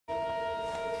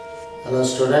Hello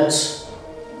students,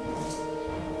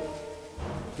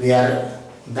 we are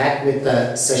back with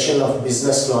the session of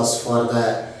business laws for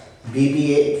the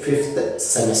B.B.A 5th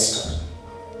semester.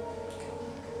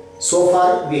 So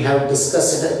far we have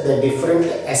discussed the different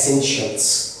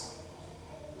essentials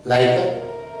like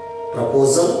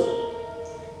proposal,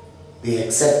 the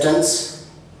acceptance,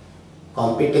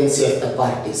 competency of the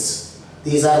parties.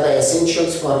 These are the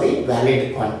essentials for the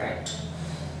valid contract.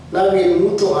 Now we will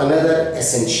move to another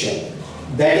essential,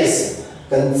 that is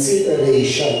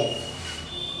consideration.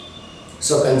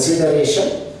 So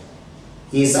consideration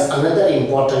is another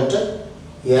important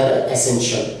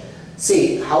essential.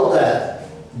 See how the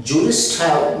jurists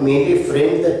have mainly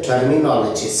framed the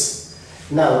terminologies.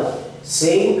 Now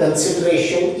saying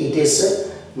consideration, it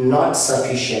is not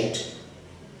sufficient.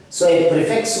 So a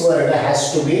prefix word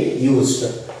has to be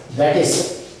used, that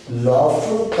is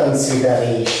lawful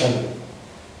consideration.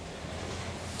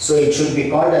 So it should be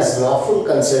called as lawful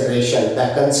consideration.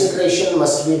 The consideration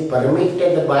must be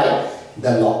permitted by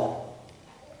the law.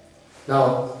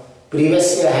 Now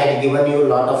previously I had given you a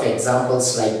lot of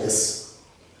examples like this.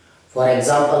 For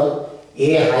example,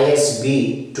 A hires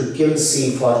B to kill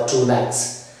C for 2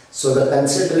 lakhs. So the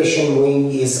consideration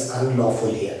moving is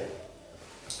unlawful here.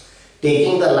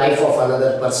 Taking the life of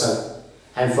another person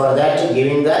and for that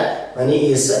giving the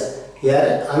money is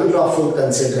here unlawful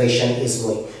consideration is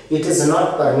moving. It is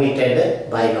not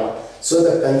permitted by law. So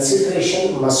the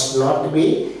consideration must not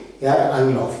be here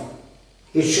unlawful.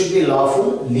 It should be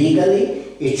lawful,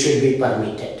 legally it should be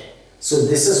permitted. So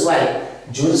this is why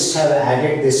jurists have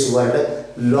added this word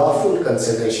lawful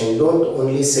consideration. Don't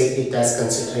only say it as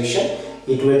consideration,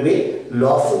 it will be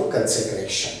lawful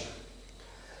consideration.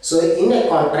 So in a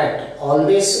contract,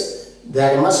 always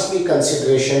there must be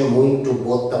consideration moving to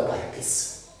both the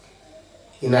parties.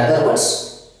 In other words,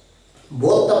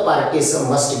 both the parties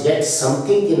must get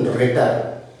something in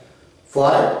return for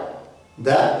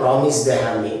the promise they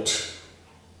have made,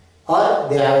 or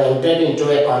they have entered into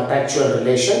a contractual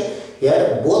relation.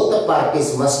 Here both the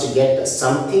parties must get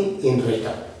something in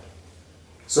return.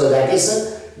 So that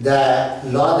is the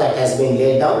law that has been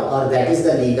laid down, or that is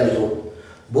the legal rule.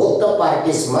 Both the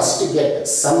parties must get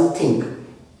something.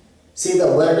 See the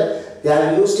word they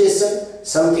are used is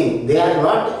something. They are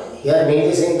not here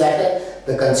mainly saying that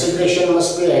the consideration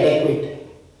must be adequate.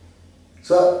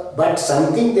 So, but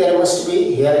something there must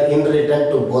be here in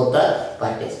return to both the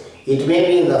parties. It may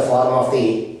be in the form of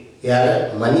the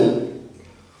here money,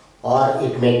 or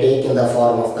it may take in the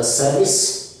form of the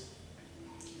service.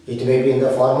 It may be in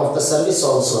the form of the service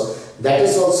also. That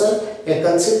is also a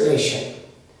consideration.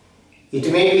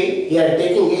 It may be here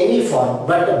taking any form,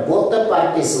 but both the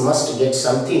parties must get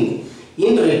something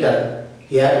in return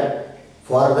here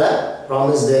for the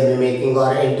promise they will be making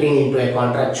or entering into a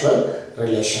contractual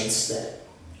relations there.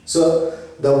 So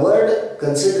the word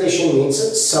consideration means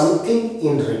something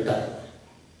in return.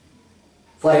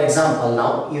 For example,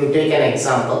 now you take an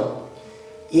example.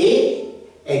 A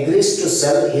agrees to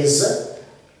sell his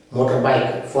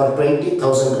motorbike for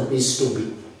 20,000 rupees to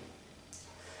B,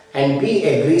 and B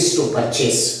agrees to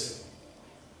purchase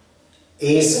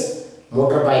A's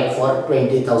motorbike for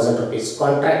 20,000 rupees.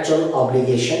 Contractual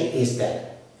obligation is there.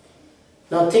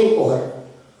 Now think over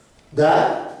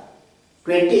the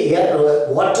 20 here,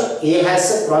 what A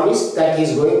has promised that he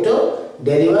is going to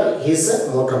deliver his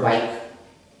motorbike.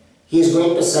 He is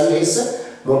going to sell his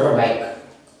motorbike.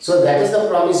 So that is the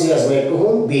promise he has made to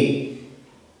whom? B.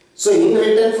 So in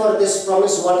return for this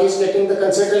promise, what is getting the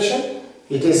consideration?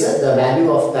 It is the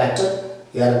value of that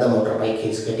here the motorbike he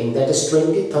is getting, that is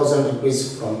 20,000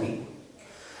 rupees from B.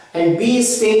 And B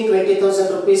is paying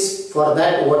 20,000 rupees for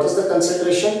that. What is the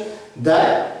consideration?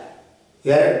 The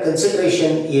here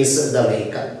consideration is the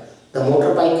vehicle. The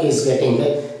motorbike is getting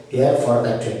here for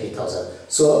that 20,000.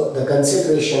 So the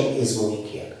consideration is moving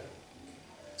here.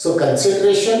 So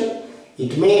consideration,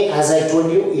 it may, as I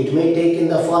told you, it may take in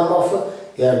the form of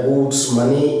here goods,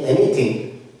 money,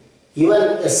 anything. Even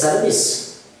a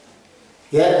service.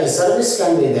 Here a service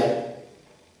can be there.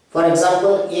 For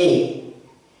example, A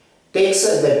takes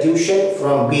the tuition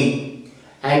from B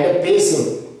and pays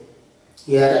him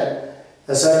here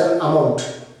a certain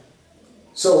amount.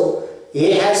 So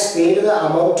A has paid the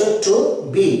amount to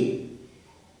B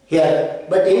here,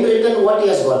 but in return what he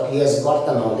has got? He has got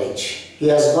the knowledge. He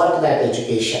has got that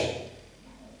education.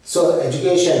 So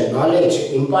education,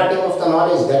 knowledge, imparting of the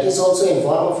knowledge, that is also in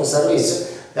form of a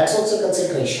service. That's also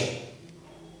consideration.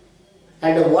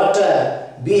 And what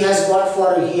B has got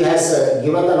for, he has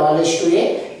given the knowledge to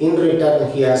A, in return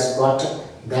he has got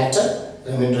that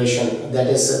remuneration, that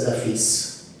is the fees.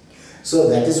 So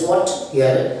that is what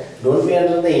here, don't be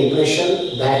under the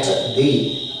impression that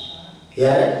the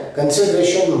Here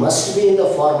consideration must be in the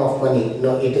form of money.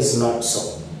 No, it is not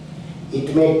so.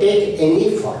 It may take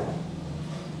any form.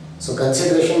 So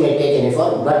consideration may take any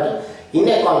form, but in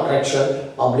a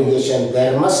contractual obligation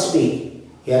there must be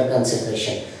here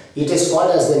consideration. It is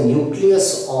called as the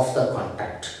nucleus of the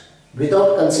contract.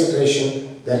 Without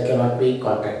consideration there cannot be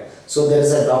contract. So there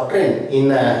is a doctrine in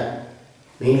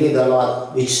mainly the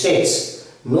law which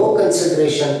states no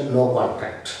consideration, no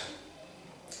contract.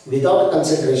 Without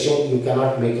consideration you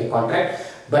cannot make a contract,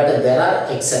 but there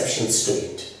are exceptions to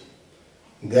it.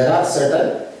 There are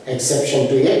certain exceptions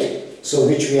to it, so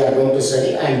which we are going to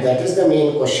study, and that is the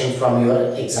main question from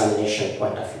your examination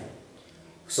point of view.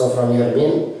 So from your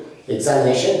main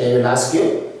examination they will ask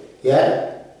you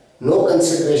here, no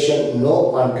consideration,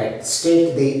 no contract,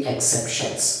 state the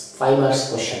exceptions. 5 marks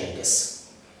question it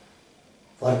is.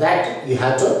 For that you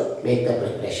have to make the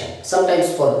preparation.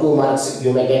 Sometimes for 2 marks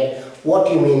you may get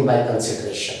what you mean by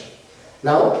consideration.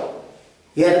 Now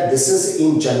here this is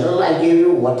in general I give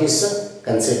you what is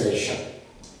consideration.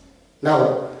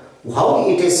 Now how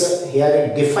it is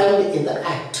here defined in the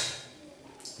act,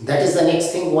 that is the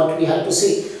next thing what we have to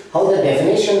see. How the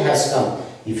definition has come.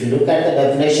 If you look at the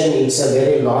definition, it's a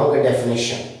very long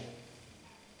definition.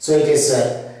 So it is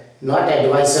not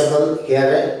advisable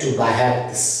here to by heart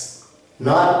this.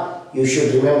 Nor you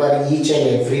should remember each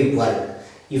and every word.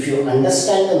 If you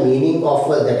understand the meaning of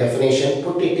the definition,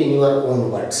 put it in your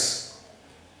own words.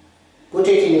 Put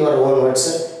it in your own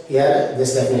words. Here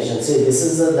this definition. See, this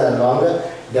is the longer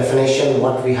definition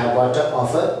what we have got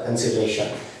of consideration.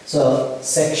 So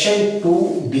section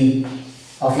 2D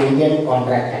of Indian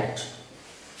Contract Act.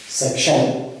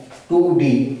 Section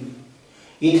 2D.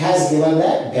 It has given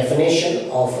the definition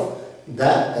of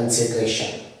the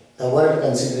consideration. The word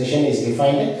consideration is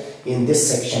defined in this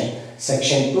section.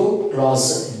 Section 2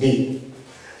 clause D.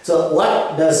 So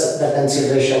what does the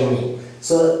consideration mean?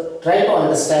 So try to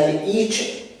understand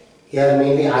each here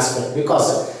mainly aspect,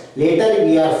 because later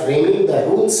we are framing the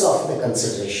rules of the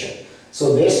consideration.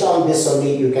 So based on this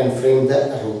only you can frame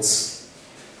the rules.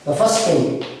 The first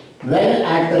thing, when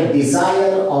at the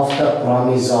desire of the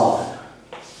promisor.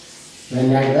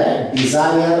 When at the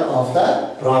desire of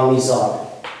the promisor.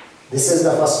 This is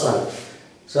the first one.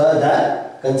 So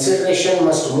the consideration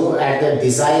must move at the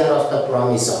desire of the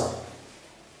promisor.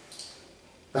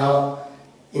 Now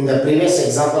in the previous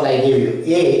example I gave you,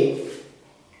 A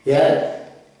here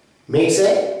makes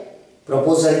a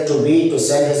proposal to B to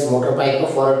sell his motorbike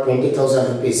for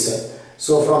 20,000 rupees.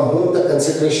 So from whom the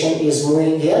consideration is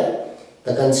moving here?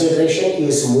 The consideration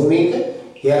is moving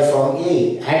here from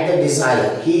A at the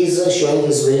desire. He is showing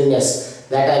his willingness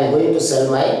that I am going to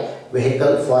sell my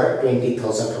vehicle for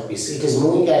 20,000 rupees. It is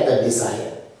moving at the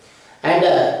desire. And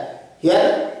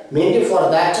here mainly for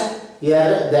that,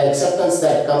 here the acceptance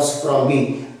that comes from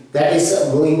B, that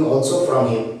is moving also from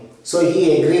him. So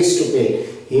he agrees to pay.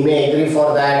 He may agree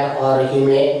for that, or he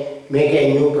may make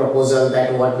a new proposal,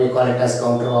 that what we call it as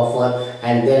counter offer,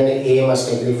 and then A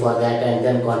must agree for that, and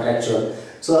then contractual.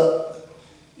 So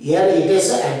here it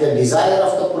is at the desire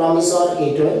of the promisor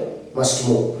it must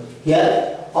move.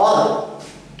 Here, or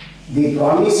the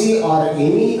promisee or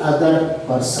any other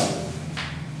person.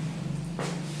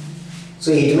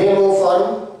 So it may move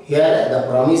from here the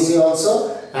promisee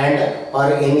also and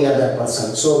or any other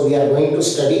person. So we are going to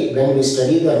study, when we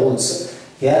study the rules,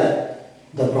 here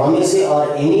the promisee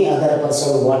or any other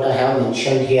person what I have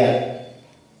mentioned here.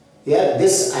 Here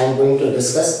this I am going to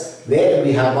discuss, where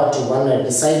we have got one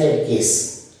decided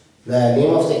case. The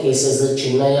name of the case is the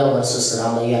Chinnaya versus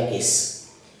Ramaya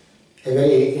case. A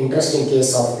very interesting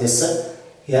case of this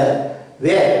here,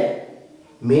 where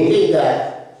mainly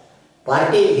the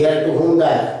party here to whom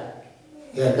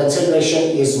the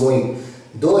consideration is moving,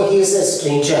 though he is a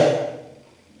stranger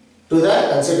to the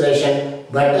consideration,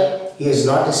 but he is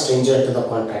not a stranger to the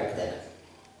contract there.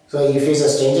 So if he is a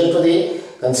stranger to the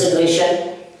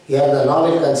consideration, here the law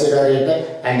will consider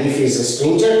it, and if he is a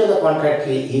stranger to the contract,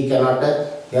 he cannot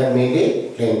here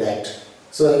mainly claim that.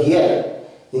 So here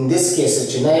in this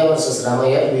case, Chinnaya versus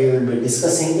Ramaya, we will be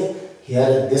discussing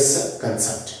here this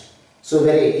concept. So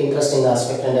very interesting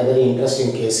aspect and a very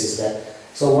interesting case is that.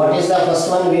 So what is the first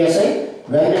one we are saying?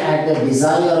 When at the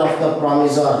desire of the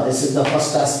promisor, this is the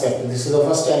first aspect, this is the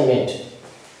first element.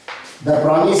 The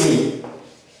promisee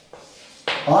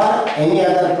or any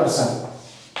other person,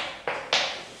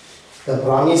 the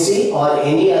promisee or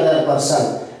any other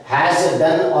person has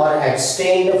done or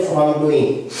abstained from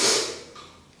doing.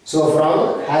 So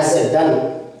from has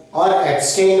done or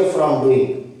abstained from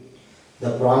doing.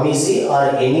 The promisee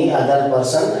or any other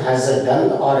person has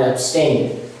done or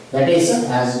abstained. That is,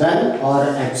 has done or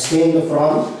abstained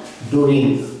from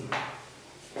doing.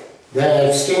 They are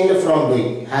abstained from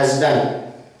doing, has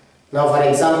done. Now for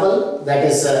example, that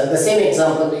is the same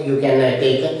example you can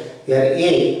take here.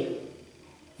 A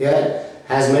here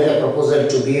has made a proposal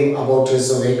to B about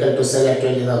his vehicle to sell at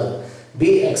 20,000.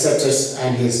 B accepts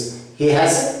and he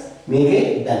has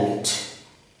merely done it.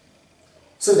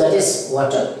 So that is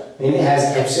what merely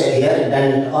has here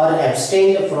done or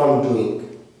abstained from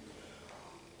doing,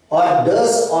 or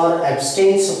does or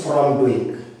abstains from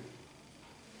doing.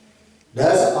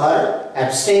 Does or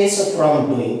abstains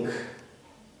from doing.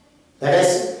 That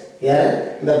is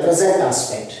here the present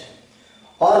aspect.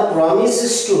 Or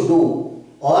promises to do,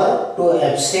 or to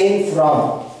abstain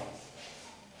from,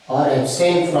 or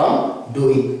abstain from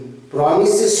doing.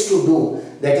 Promises to do,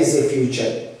 that is a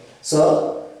future.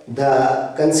 So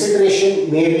the consideration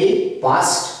may be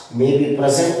past, may be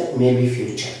present, may be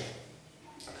future.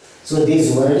 So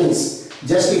these wordings,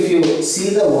 just if you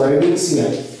see the wordings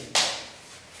here,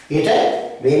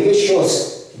 it really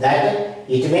shows that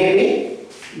it may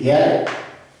be here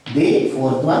the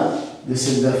fourth one, this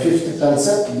is the fifth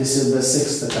concept, this is the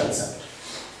sixth concept.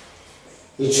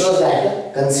 It shows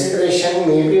that consideration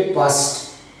may be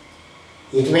past.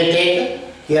 It may take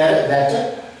here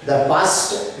that the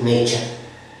past nature.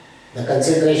 The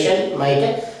consideration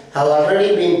might have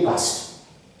already been past,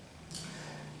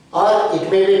 or it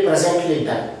may be presently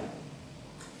done,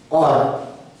 or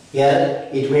here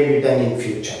it may be done in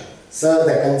future. So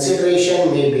the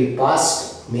consideration may be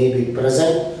past, may be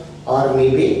present, or may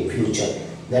be future.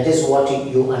 That is what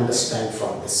you understand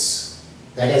from this.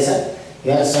 That is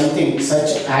here something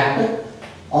such act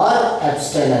or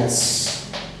abstinence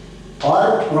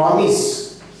or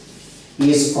promise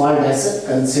is called as a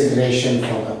consideration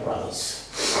for the promise.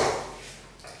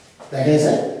 That is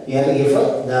here if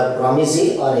the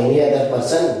promisee or any other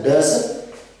person does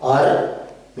or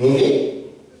maybe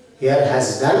here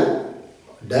has done,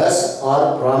 does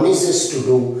or promises to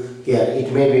do, here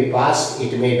it may be past,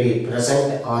 it may be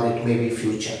present, or it may be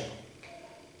future.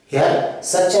 Here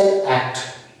such an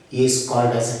act is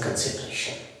called as a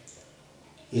consideration.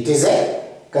 It is a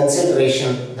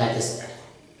consideration that is there.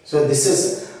 So this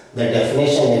is the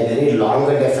definition, a very long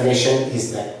definition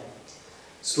is there.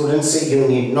 Students, you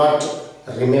need not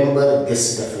remember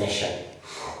this definition.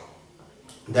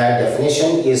 The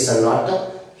definition is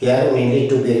not here mainly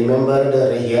to be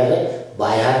remembered here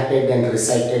by hearted and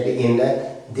recited in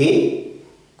the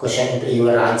question,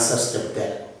 your answer script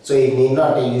there. So you need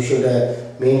not, you should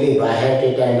mainly by heart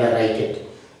it and write it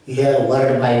here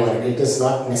word by word. It is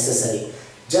not necessary.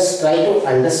 Just try to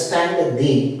understand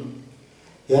the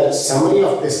here summary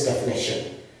of this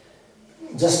definition.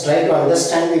 Just try to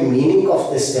understand the meaning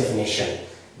of this definition.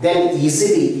 Then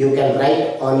easily you can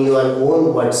write on your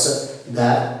own words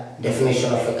the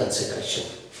definition of a consideration.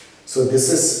 So this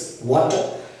is what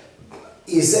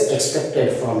is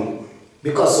expected from you.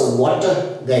 Because what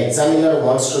the examiner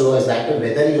wants to know is that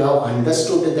whether you have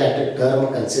understood that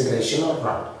term consideration or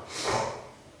not.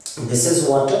 This is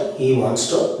what he wants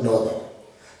to know then.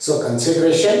 So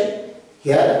consideration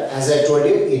here, as I told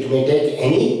you, it may take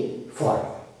any form.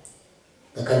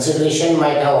 The consideration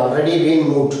might have already been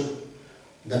moved.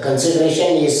 The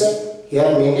consideration is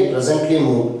here mainly presently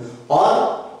moved,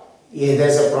 or there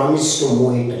is a promise to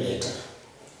move it later.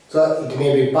 So it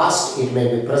may be past, it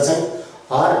may be present,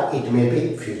 or it may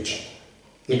be future.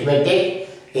 It may take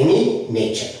any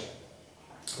nature.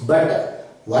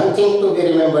 But one thing to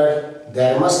be remembered,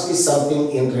 there must be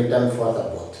something in return for the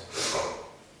both.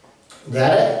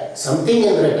 There is something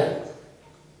in return.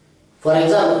 For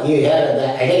example, you hear the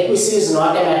adequacy is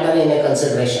not a matter in a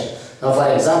consideration. Now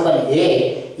for example,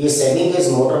 A is selling his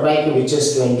motorbike which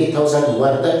is 20,000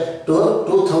 worth to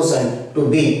 2,000 to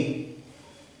B.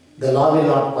 The law will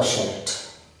not question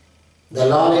it. The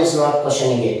law is not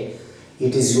questioning it.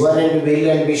 It is your will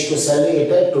and wish to sell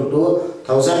it to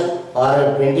 2,000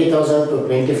 or 20,000 to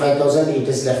 25,000. It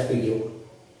is left to you.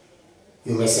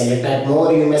 You may sell it at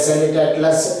more, you may sell it at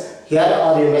less here,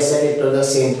 or you may sell it to the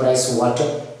same price what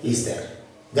is there.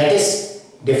 That is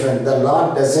different. The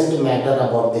law doesn't matter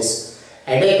about this.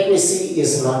 Adequacy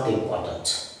is not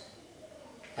important.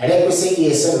 Adequacy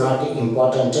is not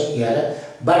important here,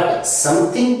 but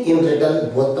something in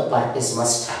return both the parties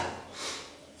must have.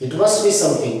 It must be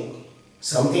something.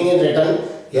 Something in return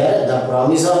here. The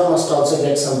promisor must also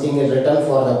get something in return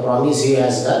for the promise he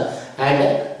has done,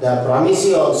 and the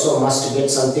promisee also must get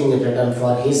something in return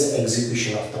for his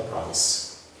execution of the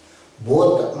promise.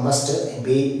 Both must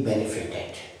be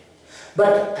benefited.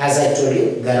 But as I told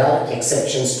you, there are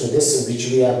exceptions to this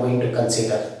which we are going to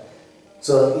consider.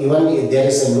 So even if there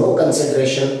is no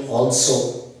consideration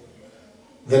also,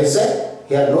 there is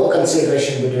here no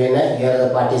consideration between here the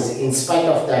parties. In spite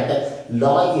of that,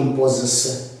 law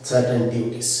imposes certain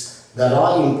duties. The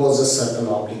law imposes certain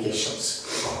obligations.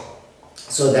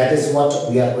 So that is what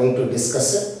we are going to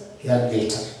discuss here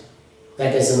later.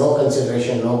 That is no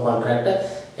consideration, no contract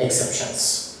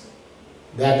exceptions.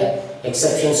 That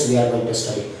exceptions we are going to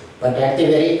study. But at the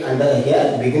very under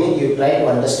here beginning, you try to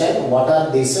understand what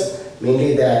are these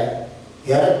mainly the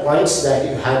here points that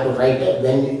you have to write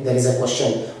when there is a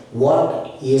question.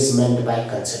 What is meant by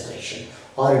consideration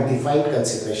or define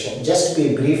consideration? Just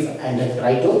be brief and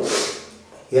try to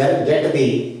here get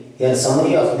the here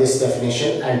summary of this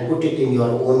definition and put it in your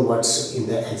own words in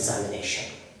the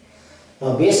examination.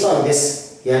 Now based on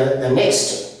this, here the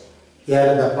next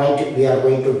here the point we are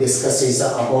going to discuss is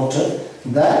about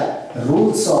the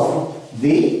rules of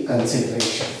the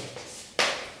consideration.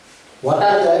 What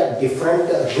are the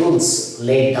different rules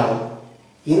laid down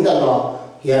in the law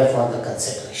here for the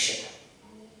consideration?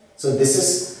 So this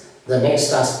is the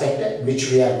next aspect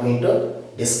which we are going to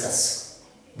discuss.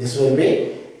 This will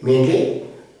be mainly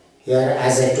here,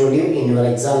 as I told you, in your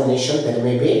examination there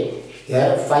may be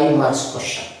here 5 marks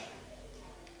question.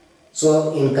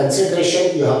 So in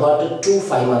consideration you have got 2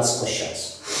 5 marks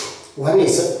questions. One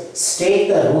is state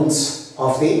the rules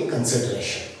of the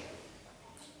consideration,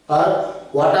 or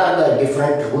what are the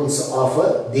different rules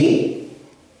of the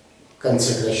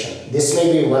consideration. This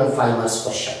may be 1 5 marks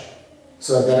question.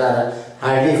 So there are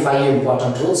hardly 5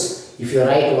 important rules. If you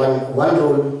write one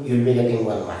rule, you will be getting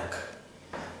 1 mark.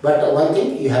 But one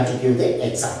thing, you have to give the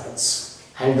examples.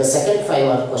 And the second 5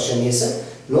 mark question is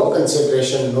no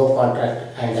consideration, no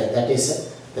contract, and that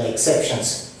is the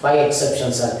exceptions. 5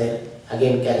 exceptions are there,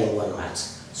 again carrying 1 mark.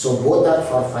 So both are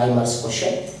for 5 marks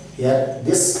question. Here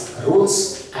this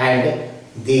rules and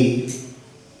the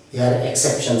here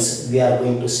exceptions we are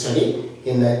going to study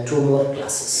in 2 more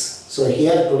classes. So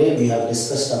here today we have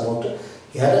discussed about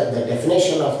here the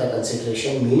definition of the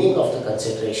consideration, meaning of the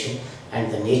consideration,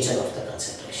 and the nature of the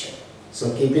consideration.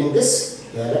 So keeping this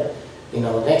here, in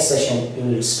our next session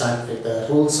we will start with the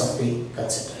rules of the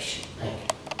consideration. Thank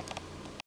you.